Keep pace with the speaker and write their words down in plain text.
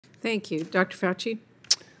Thank you. Dr. Fauci?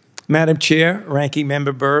 Madam Chair, Ranking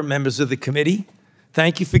Member Burr, members of the committee,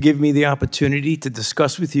 thank you for giving me the opportunity to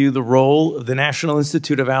discuss with you the role of the National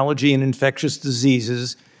Institute of Allergy and Infectious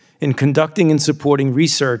Diseases in conducting and supporting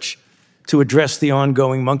research to address the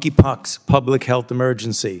ongoing monkeypox public health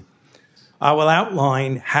emergency. I will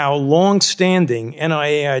outline how long-standing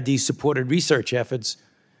NIAID-supported research efforts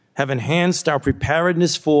have enhanced our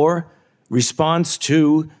preparedness for, response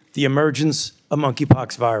to, the emergence of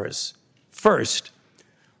monkeypox virus. First,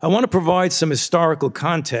 I want to provide some historical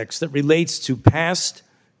context that relates to past,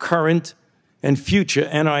 current, and future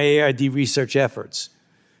NIAID research efforts.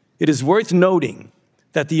 It is worth noting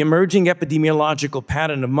that the emerging epidemiological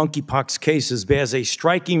pattern of monkeypox cases bears a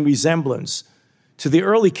striking resemblance to the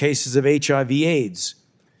early cases of HIV/AIDS.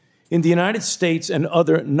 In the United States and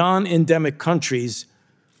other non-endemic countries,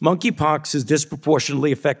 monkeypox is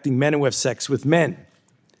disproportionately affecting men who have sex with men.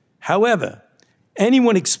 However,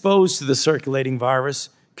 anyone exposed to the circulating virus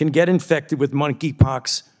can get infected with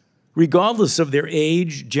monkeypox regardless of their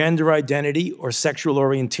age, gender identity, or sexual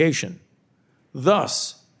orientation.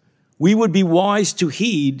 Thus, we would be wise to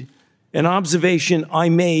heed an observation I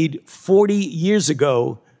made 40 years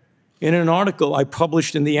ago in an article I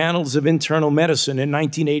published in the Annals of Internal Medicine in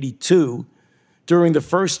 1982 during the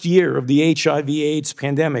first year of the HIV/AIDS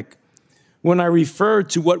pandemic, when I referred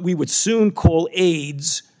to what we would soon call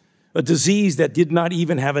AIDS, a disease that did not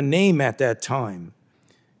even have a name at that time.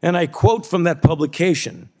 And I quote from that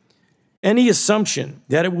publication, "Any assumption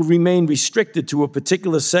that it will remain restricted to a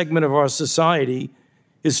particular segment of our society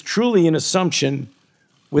is truly an assumption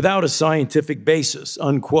without a scientific basis,"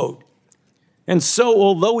 unquote. And so,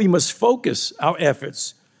 although we must focus our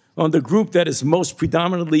efforts on the group that is most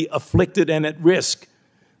predominantly afflicted and at risk,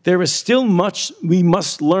 there is still much we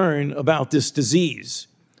must learn about this disease.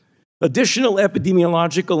 Additional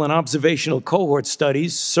epidemiological and observational cohort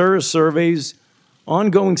studies, surveys,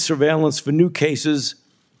 ongoing surveillance for new cases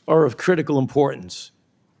are of critical importance.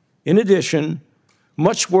 In addition,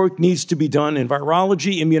 much work needs to be done in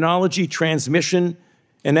virology, immunology, transmission,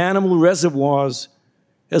 and animal reservoirs,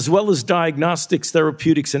 as well as diagnostics,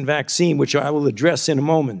 therapeutics, and vaccine, which I will address in a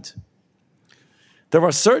moment. There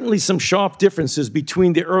are certainly some sharp differences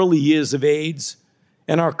between the early years of AIDS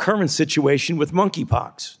and our current situation with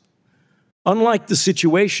monkeypox. Unlike the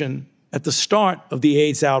situation at the start of the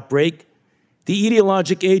AIDS outbreak, the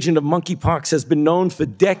etiologic agent of monkeypox has been known for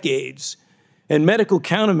decades, and medical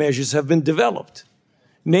countermeasures have been developed,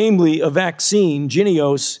 namely a vaccine,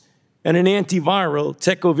 Jynneos, and an antiviral,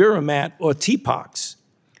 tecovirimat, or TPOXX.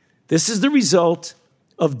 This is the result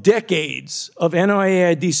of decades of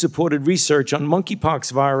NIAID-supported research on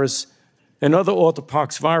monkeypox virus and other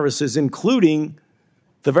orthopox viruses, including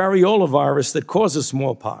the variola virus that causes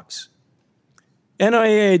smallpox.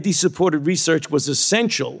 NIAID-supported research was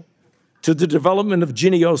essential to the development of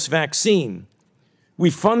Jynneos vaccine.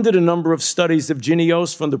 We funded a number of studies of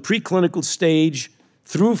Jynneos from the preclinical stage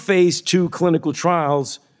through phase 2 clinical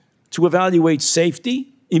trials to evaluate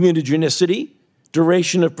safety, immunogenicity,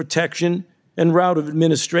 duration of protection, and route of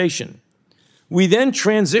administration. We then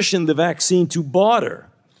transitioned the vaccine to BARDA,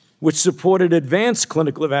 which supported advanced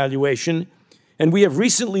clinical evaluation, and we have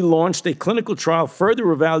recently launched a clinical trial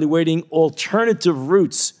further evaluating alternative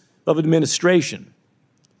routes of administration.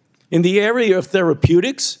 In the area of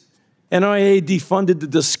therapeutics, NIAID funded the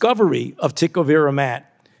discovery of tecovirimat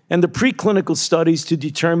and the preclinical studies to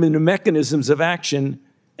determine the mechanisms of action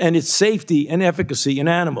and its safety and efficacy in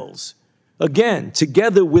animals. Again,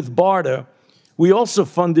 together with BARDA, we also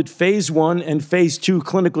funded phase 1 and phase 2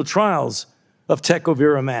 clinical trials of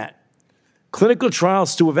tecovirimat. Clinical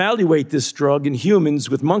trials to evaluate this drug in humans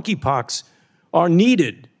with monkeypox are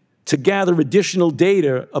needed to gather additional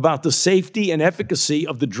data about the safety and efficacy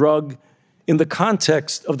of the drug in the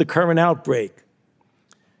context of the current outbreak.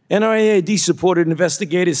 NIAID-supported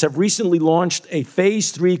investigators have recently launched a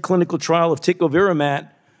phase 3 clinical trial of tecovirimat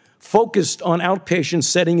focused on outpatient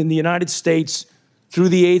setting in the United States through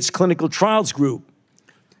the AIDS Clinical Trials Group.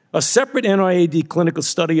 A separate NIAID clinical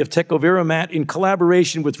study of tecovirimat in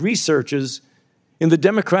collaboration with researchers in the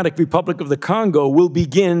Democratic Republic of the Congo will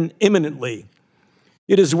begin imminently.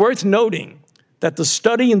 It is worth noting that the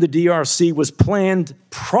study in the DRC was planned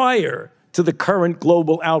prior to the current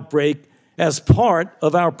global outbreak as part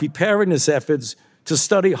of our preparedness efforts to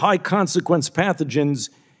study high-consequence pathogens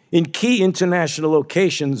in key international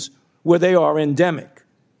locations where they are endemic.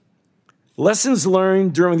 Lessons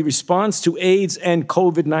learned during the response to AIDS and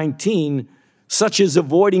COVID-19, such as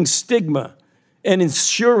avoiding stigma and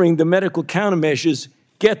ensuring the medical countermeasures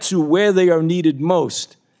get to where they are needed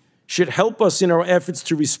most, should help us in our efforts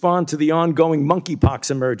to respond to the ongoing monkeypox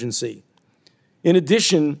emergency. In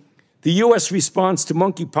addition, The U.S. response to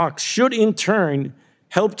monkeypox should, in turn,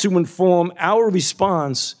 help to inform our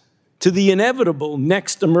response to the inevitable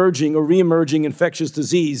next emerging or reemerging infectious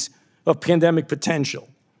disease of pandemic potential.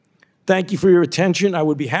 Thank you for your attention. I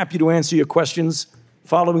would be happy to answer your questions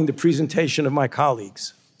following the presentation of my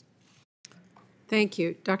colleagues. Thank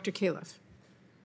you. Dr. Califf.